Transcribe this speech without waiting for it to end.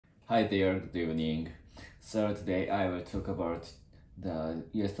Hi there, good evening. So today I will talk about the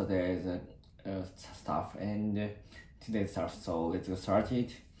yesterday's stuff and today's stuff. So let's get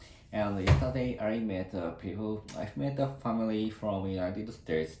started. And yesterday I met people. I've met a family from United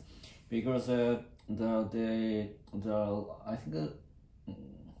States because the I think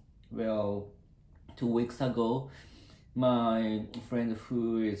well 2 weeks ago my friend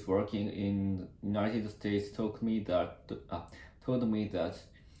who is working in United States told me that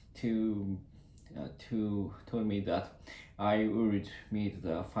to told me that I would meet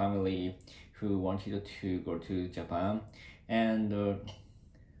the family who wanted to go to Japan, and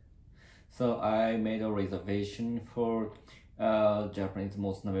so I made a reservation for Japanese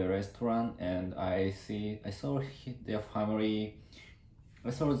Motsu restaurant, and I saw their family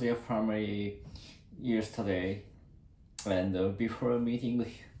yesterday, and before meeting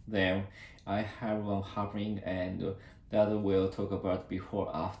them, I have one happening, and that we'll talk about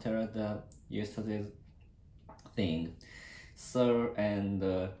before after the yesterday's thing. So and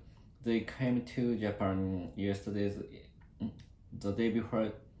they came to Japan the day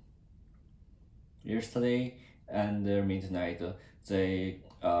before yesterday, and midnight they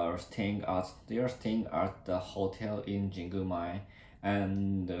are staying at the hotel in Jingu,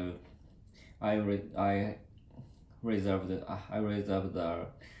 and I reserved the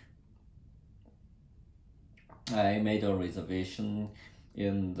I made a reservation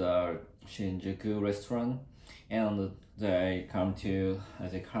in the Shinjuku restaurant, and they come to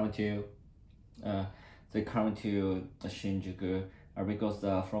Shinjuku because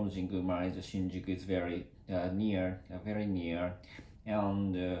from Jingu, the Shinjuku is very very near,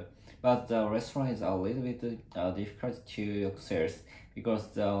 and but the restaurant is a little bit difficult to access because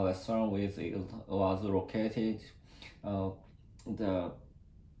the restaurant was located the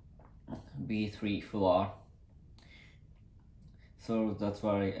B3 floor. So that's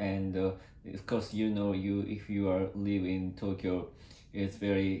why, and of course if you are live in Tokyo,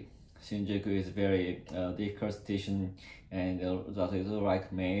 Shinjuku is very difficult station, and that is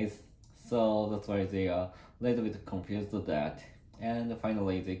like maze. So that's why they are a little bit confused with that. And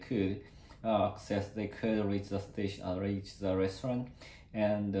finally they could reach the station, reach the restaurant,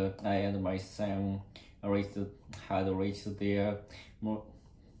 and I and my son had reached there more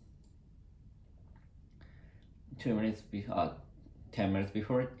 10 minutes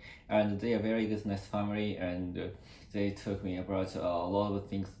before, and they are very good, nice family, and they took me about a lot of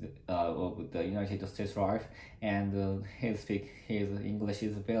things of the United States life, and his English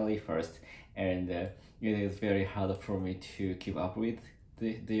is very fast, and it is very hard for me to keep up with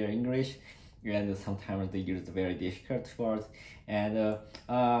their English, and sometimes they use very difficult words, and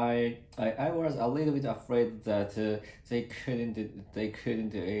I was a little bit afraid that they couldn't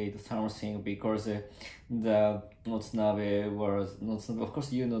eat something because the Motsunabe was not. Of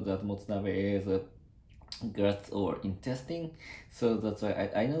course, you know that Motsunabe is gut or intestine, so that's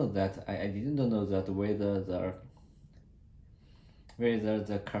why I know that I didn't know that whether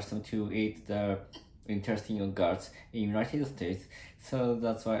the custom to eat the intestine or guts in United States. So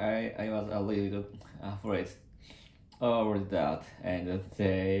that's why I was a little afraid over that, and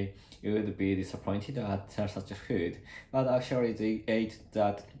they would be disappointed at such a food. But actually, they ate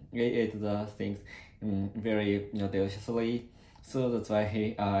the things very deliciously. So that's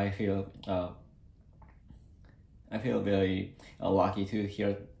why I feel very lucky to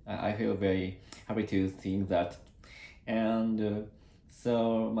hear. I feel very happy to think that, and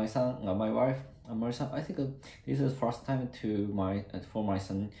so my wife, my son. I think this is first time for my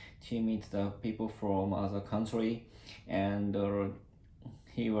son to meet the people from other country, and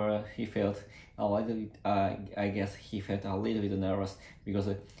he felt a little bit. I guess he felt a little bit nervous because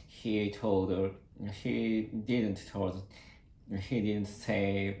he didn't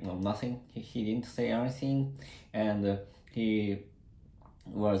say nothing. He didn't say anything, and he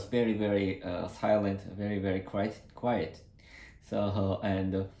was very silent, very quiet. So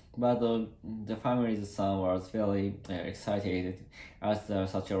and but the family's son was very excited at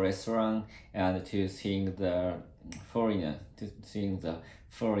such a restaurant, and to seeing the foreigner,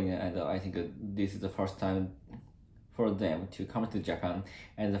 and I think this is the first time for them to come to Japan,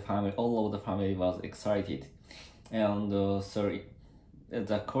 and all of the family was excited, and so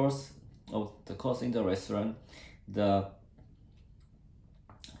the course in the restaurant, the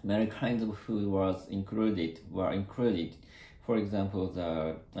many kinds of food were included. For example,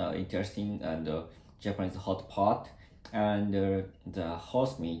 the interesting and Japanese hot pot, and the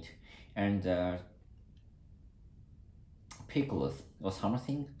horse meat, and pickles or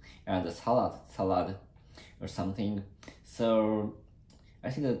something, and the salad or something. So I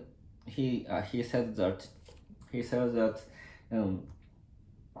think that he said that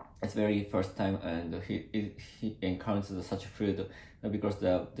it's very first time, and he encounters such food because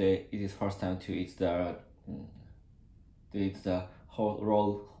it is first time to eat the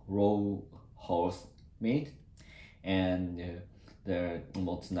whole raw horse meat, and the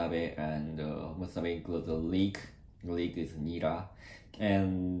Motsu Nabe, and Motsu Nabe includes the leek. Leek is nira,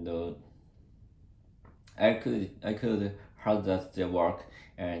 and I could heard that the work,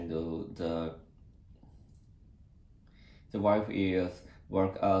 and the wife is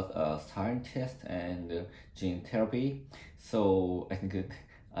work as a scientist and gene therapy. So I think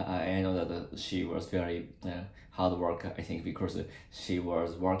I know that she was very hard worker. I think because she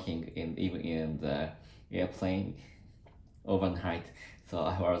was working even in the airplane overnight. So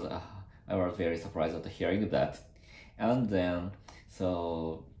I was very surprised at hearing that, and then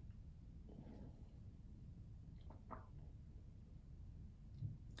so.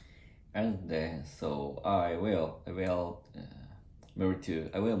 And then so I will move to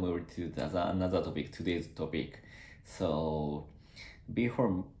another topic, today's topic. So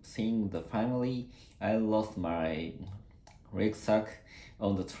before seeing the family, I lost my rucksack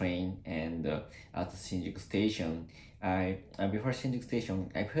on the train, and at the Shinjuku station. Before Shinjuku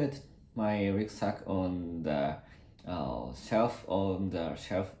station, I put my rucksack on the shelf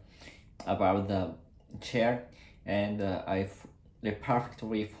above the chair, and I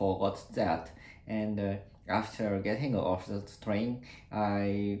perfectly forgot that. And after getting off the train,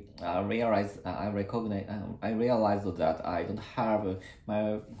 I realized that I don't have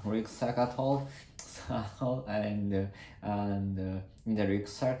my rucksack at all. So, and in the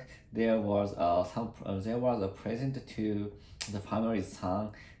rucksack there was there was a present to the family's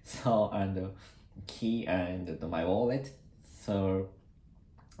son. So, and key and my wallet. So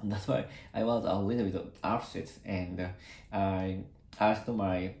that's why I was a little bit upset, and I asked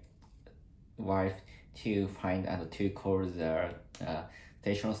my wife to find and to call the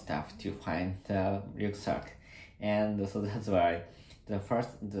station staff to find the rucksack. And so that's why the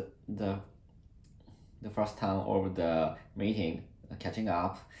first time of the meeting, catching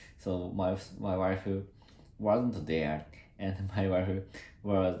up, so my wife wasn't there, and my wife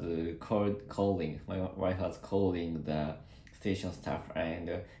was calling. My wife was calling the station staff,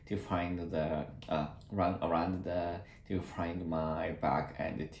 and to find the run around to find my bag,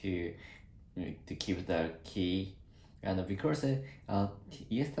 and to keep the key. And because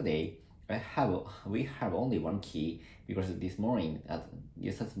yesterday we have only one key, because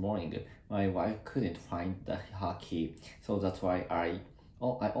yesterday morning my wife couldn't find her key. So that's why I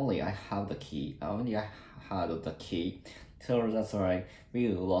have the key. I had the key. So that's why we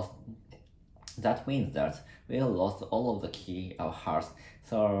lost. That means that we lost all of the key of hers.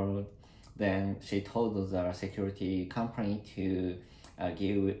 So then she told the security company to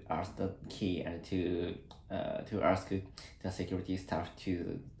give us the key, and to ask the security staff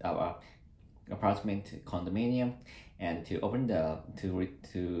to our apartment condominium, and to open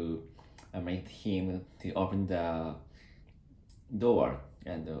to make him to open the door,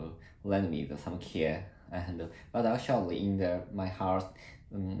 and lend me some key. And but actually in my house,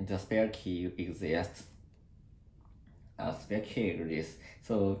 the spare key exists. Spare key exists.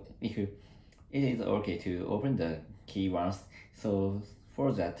 So if it is okay to open the key once. So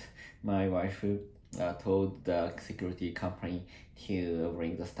for that, my wife told the security company to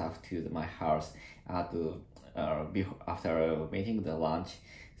bring the stuff to my house after making the lunch.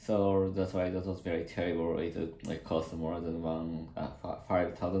 So that's why that was very terrible. It cost more than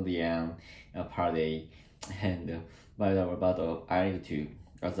 5,000 yen per day, and but I need to.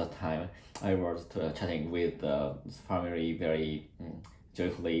 At that time, I was chatting with the family very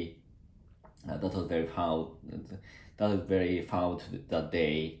joyfully. That was very fun. That was very fun that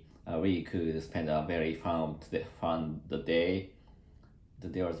day. We could spend a very fun the day. The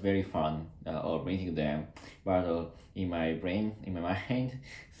day was very fun of meeting them, but in my mind,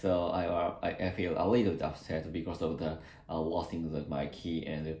 so I feel a little bit upset because of the losing my key,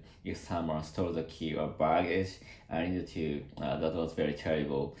 and if someone stole the key or baggage, I needed to. That was very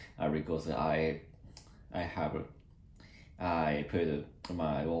terrible because I put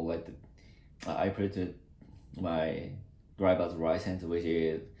my wallet. I put my driver's license, which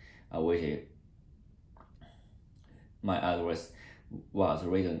is my address was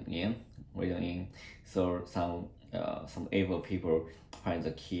written in. So some evil people find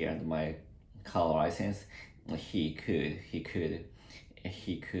the key and my car license. He could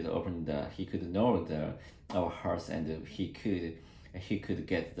know our house, and he could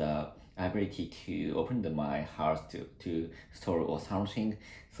get the ability to open my house to store or something.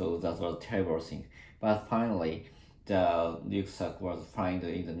 So that was a terrible thing. But finally, the rucksack was found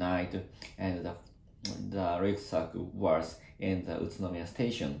in the night, and the rucksack was in the Utsunomiya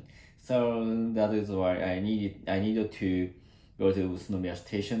station. So that is why I needed to go to Utsunomiya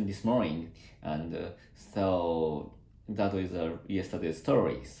station this morning, and so that is yesterday's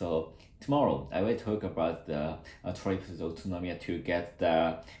story. So tomorrow I will talk about the trip to Utsunomiya to get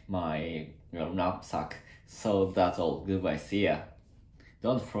my knapsack. So that's all. Goodbye. See ya.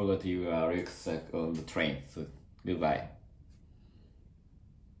 Don't forget your rucksack on the train. So goodbye.